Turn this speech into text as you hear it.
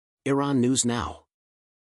Iran News Now.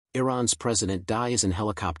 Iran's president dies in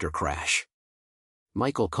helicopter crash.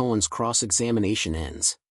 Michael Cohen's cross-examination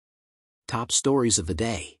ends. Top stories of the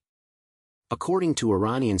day. According to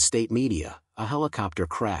Iranian state media, a helicopter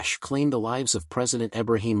crash claimed the lives of President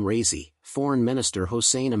Ebrahim Raisi, Foreign Minister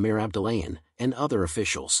Hossein Amir Abdullahian, and other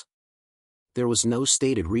officials. There was no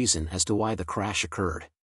stated reason as to why the crash occurred.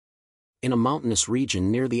 In a mountainous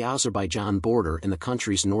region near the Azerbaijan border in the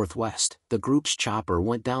country's northwest, the group's chopper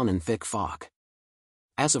went down in thick fog.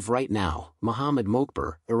 As of right now, Mohammad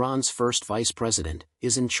Mokber, Iran's first vice president,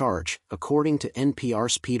 is in charge, according to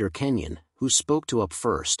NPR's Peter Kenyon, who spoke to Up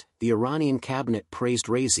First. The Iranian cabinet praised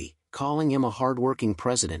Raisi, calling him a hard-working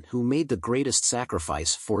president who made the greatest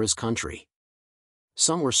sacrifice for his country.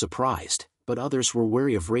 Some were surprised, but others were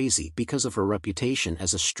wary of Raisi because of her reputation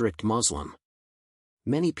as a strict Muslim.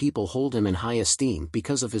 Many people hold him in high esteem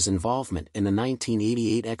because of his involvement in the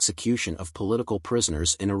 1988 execution of political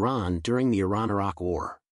prisoners in Iran during the Iran-Iraq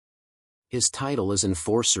War. His title is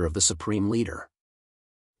Enforcer of the Supreme Leader.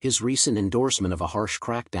 His recent endorsement of a harsh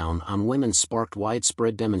crackdown on women sparked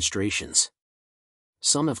widespread demonstrations.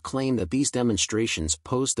 Some have claimed that these demonstrations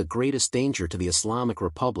posed the greatest danger to the Islamic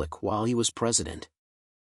Republic while he was president.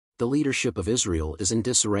 The leadership of Israel is in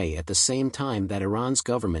disarray at the same time that Iran's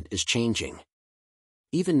government is changing.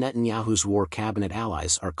 Even Netanyahu's war cabinet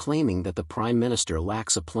allies are claiming that the prime minister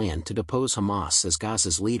lacks a plan to depose Hamas as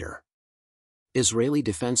Gaza's leader. Israeli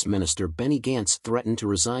Defense Minister Benny Gantz threatened to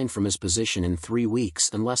resign from his position in 3 weeks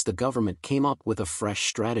unless the government came up with a fresh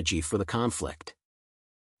strategy for the conflict.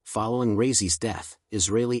 Following Raisi's death,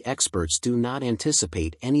 Israeli experts do not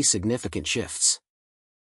anticipate any significant shifts.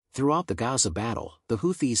 Throughout the Gaza battle, the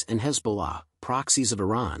Houthis and Hezbollah, proxies of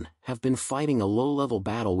Iran, have been fighting a low-level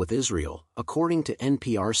battle with Israel, according to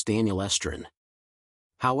NPR's Daniel Estrin.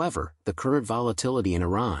 However, the current volatility in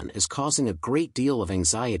Iran is causing a great deal of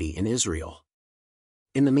anxiety in Israel.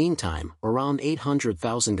 In the meantime, around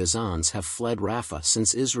 800,000 Gazans have fled Rafah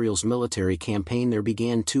since Israel's military campaign there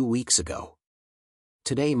began 2 weeks ago.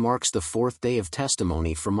 Today marks the 4th day of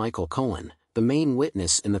testimony for Michael Cohen, the main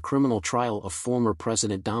witness in the criminal trial of former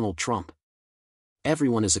President Donald Trump.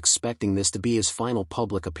 Everyone is expecting this to be his final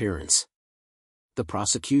public appearance. The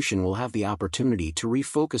prosecution will have the opportunity to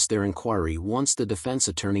refocus their inquiry once the defense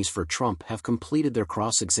attorneys for Trump have completed their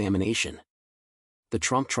cross-examination. The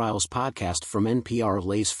Trump Trials podcast from NPR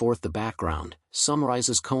lays forth the background,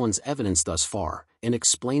 summarizes Cohen's evidence thus far, and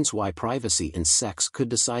explains why privacy and sex could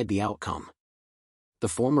decide the outcome. The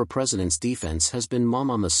former president's defense has been mum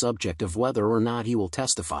on the subject of whether or not he will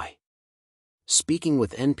testify. Speaking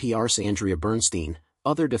with NPR's Andrea Bernstein,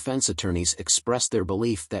 other defense attorneys expressed their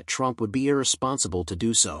belief that Trump would be irresponsible to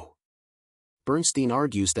do so. Bernstein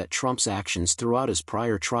argues that Trump's actions throughout his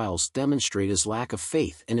prior trials demonstrate his lack of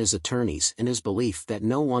faith in his attorneys and his belief that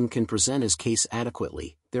no one can present his case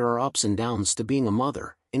adequately. There are ups and downs to being a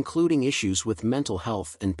mother, including issues with mental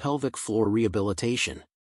health and pelvic floor rehabilitation.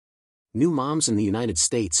 New moms in the United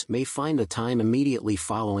States may find the time immediately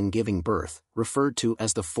following giving birth, referred to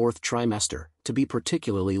as the 4th trimester, to be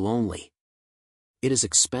particularly lonely. It is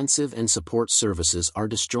expensive and support services are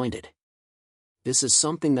disjointed. This is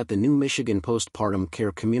something that the new Michigan Postpartum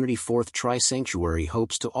Care Community 4th Tri Sanctuary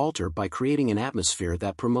hopes to alter by creating an atmosphere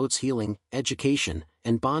that promotes healing, education,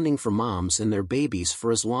 and bonding for moms and their babies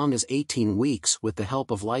for as long as 18 weeks with the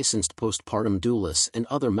help of licensed postpartum doulas and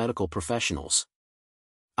other medical professionals.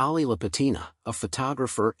 Ali Lapatina, a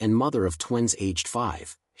photographer and mother of twins aged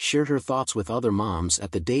 5, shared her thoughts with other moms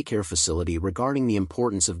at the daycare facility regarding the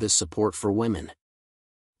importance of this support for women.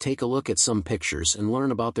 Take a look at some pictures and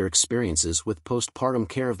learn about their experiences with postpartum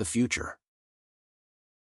care of the future.